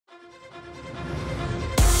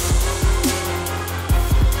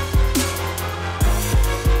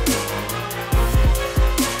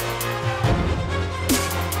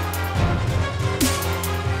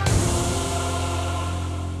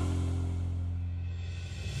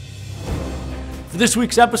For this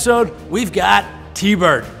week's episode, we've got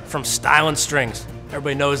T-Bird from Stylin Strings.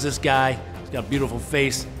 Everybody knows this guy. He's got a beautiful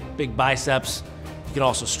face, big biceps. He can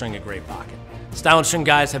also string a great pocket. Stylin String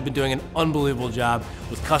guys have been doing an unbelievable job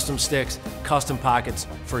with custom sticks, custom pockets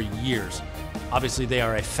for years. Obviously, they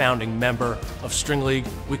are a founding member of String League.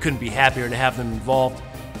 We couldn't be happier to have them involved.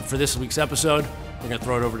 And for this week's episode, we're gonna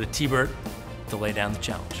throw it over to T-Bird to lay down the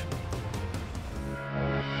challenge.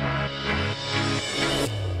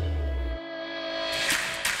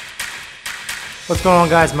 What's going on,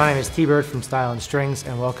 guys? My name is T-Bird from Stylin Strings,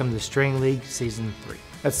 and welcome to String League Season 3.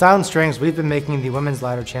 At Stylin Strings, we've been making the women's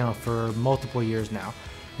ladder channel for multiple years now,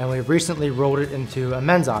 and we've recently rolled it into a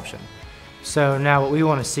men's option. So now what we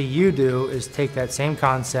want to see you do is take that same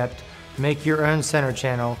concept, make your own center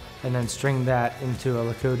channel, and then string that into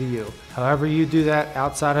a Lakota U. However you do that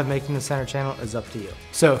outside of making the center channel is up to you.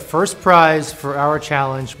 So first prize for our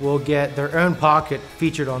challenge will get their own pocket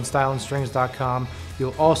featured on stylinstrings.com.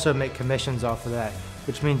 You'll also make commissions off of that,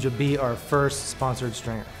 which means you'll be our first sponsored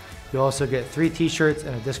stringer. You'll also get 3 t-shirts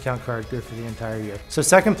and a discount card good for the entire year. So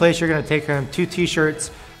second place, you're gonna take home 2 t-shirts,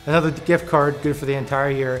 another gift card good for the entire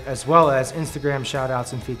year, as well as Instagram shout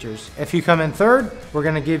outs and features. If you come in third, we're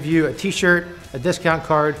gonna give you a t-shirt, a discount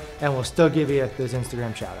card, and we'll still give you those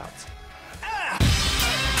Instagram shout outs.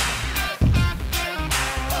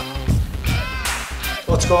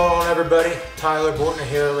 What's going on, everybody? Tyler Bortner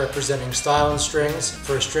here, representing Stylin Strings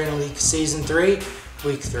for String League Season 3,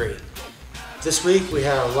 Week 3. This week we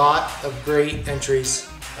had a lot of great entries,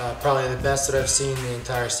 probably the best that I've seen the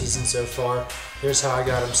entire season so far. Here's how I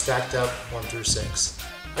got them stacked up 1 through 6.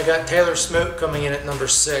 I got Taylor Smoke coming in at number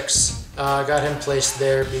 6. I got him placed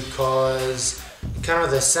there because kind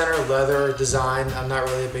of the center leather design I'm not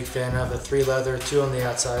really a big fan of. The 3 leather, 2 on the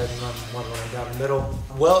outside, and 1 running down the middle.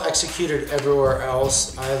 Well executed everywhere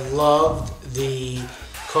else. I loved the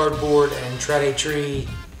cardboard and tree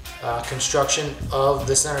construction of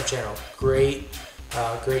the center channel. Great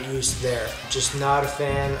use there. Just not a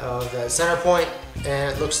fan of that center point,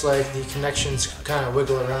 and it looks like the connections kind of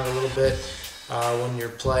wiggle around a little bit when you're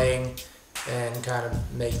playing and kind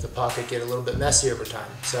of make the pocket get a little bit messy over time.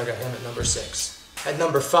 So I got him at number 6. At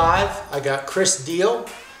number 5, I got Chris Deal.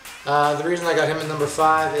 The reason I got him at number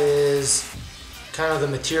 5 is kind of the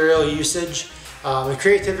material usage. The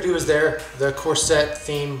creativity was there. The corset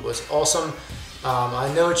theme was awesome.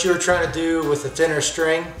 I know what you were trying to do with the thinner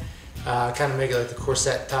string, kind of make it like the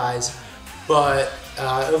corset ties, but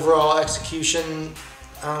overall execution,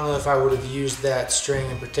 I don't know if I would have used that string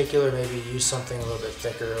in particular. Maybe use something a little bit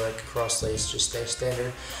thicker, like a cross lace, just stay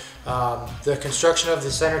standard. The construction of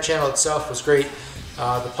the center channel itself was great.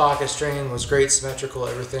 The pocket stringing was great, symmetrical,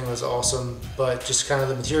 everything was awesome, but just kind of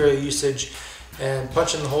the material usage and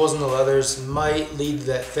punching the holes in the leathers might lead to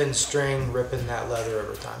that thin string ripping that leather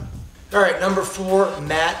over time. Alright, number 4,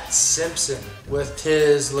 Matt Simpson with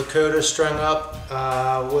his Lakota strung up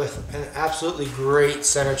with an absolutely great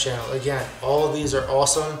center channel. Again, all of these are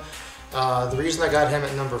awesome. The reason I got him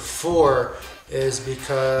at number 4 is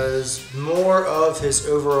because more of his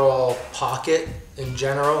overall pocket in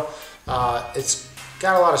general, it's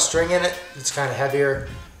got a lot of string in it, it's kind of heavier.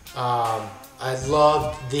 I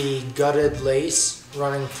loved the gutted lace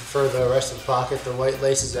running for the rest of the pocket. The white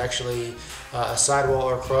lace is actually a sidewall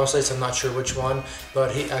or cross lace, I'm not sure which one,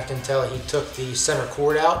 but I can tell he took the center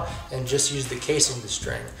cord out and just used the casing to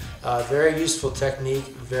string. Very useful technique,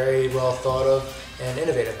 very well thought of and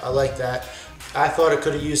innovative. I like that. I thought it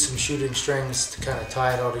could have used some shooting strings to kind of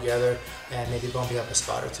tie it all together and maybe bump it up a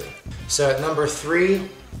spot or 2. So at number 3,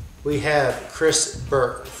 we have Chris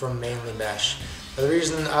Burke from Mainly Mesh. The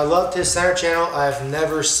reason I loved his center channel, I've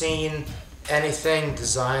never seen anything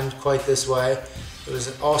designed quite this way. It was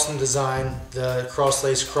an awesome design. The cross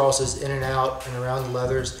lace crosses in and out and around the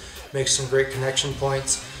leathers, makes some great connection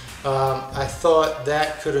points. I thought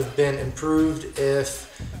that could have been improved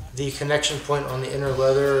if the connection point on the inner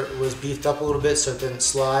leather was beefed up a little bit so it didn't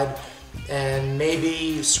slide, and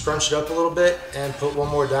maybe scrunch it up a little bit and put 1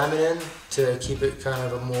 more diamond in to keep it kind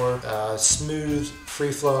of a more smooth,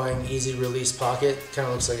 free-flowing, easy release pocket. Kind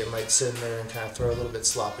of looks like it might sit in there and kind of throw a little bit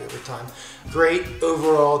sloppy over time. Great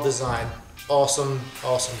overall design. Awesome,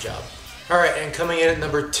 awesome job. Alright, and coming in at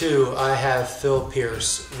number 2, I have Phil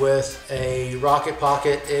Pierce with a rocket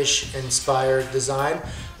pocket-ish inspired design.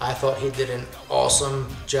 I thought he did an awesome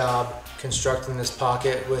job constructing this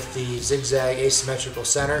pocket with the zigzag asymmetrical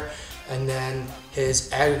center, and then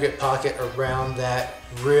his aggregate pocket around that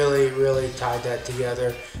really tied that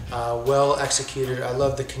together. Well executed. I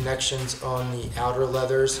love the connections on the outer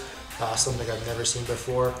leathers, something I've never seen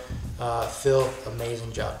before. Phil,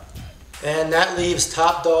 amazing job. And that leaves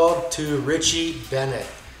top dog to Richie Bennett.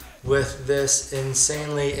 with this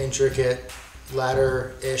insanely intricate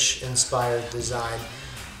ladder-ish inspired design.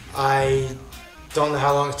 I don't know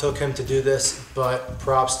how long it took him to do this, but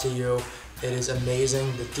props to you. It is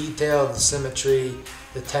amazing. The detail, the symmetry,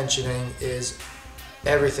 the tensioning is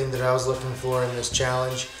everything that I was looking for in this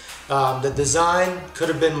challenge. The design could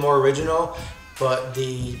have been more original, but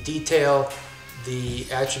the detail, the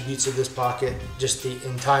attributes of this pocket, just the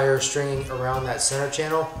entire stringing around that center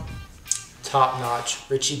channel, top notch.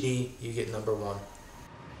 Richie B, you get number one.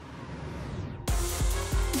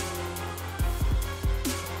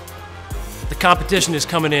 The competition is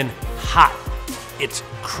coming in hot. It's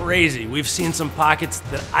crazy. We've seen some pockets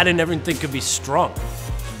that I didn't ever think could be strung.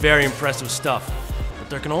 Very impressive stuff. But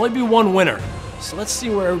there can only be one winner. So let's see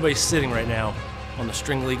where everybody's sitting right now on the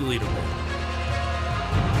String League leaderboard.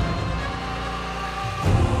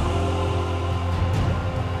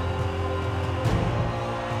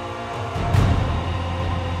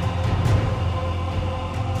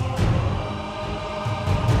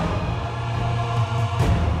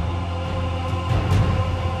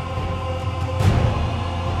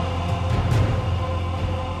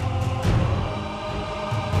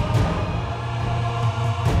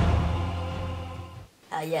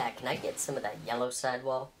 Yeah, can I get some of that yellow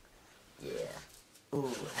sidewall? Yeah.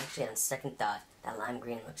 Ooh, actually on second thought, that lime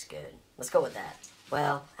green looks good. Let's go with that.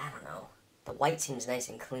 Well, I don't know. The white seems nice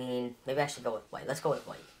and clean. Maybe I should go with white. Let's go with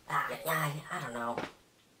white. I don't know.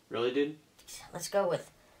 Really, dude? Let's go with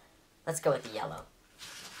the yellow.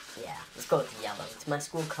 Yeah, let's go with the yellow. It's my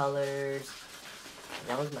school colors.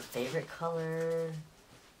 Yellow's my favorite color.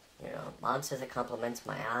 You know, Mom says it complements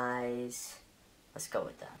my eyes. Let's go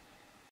with that.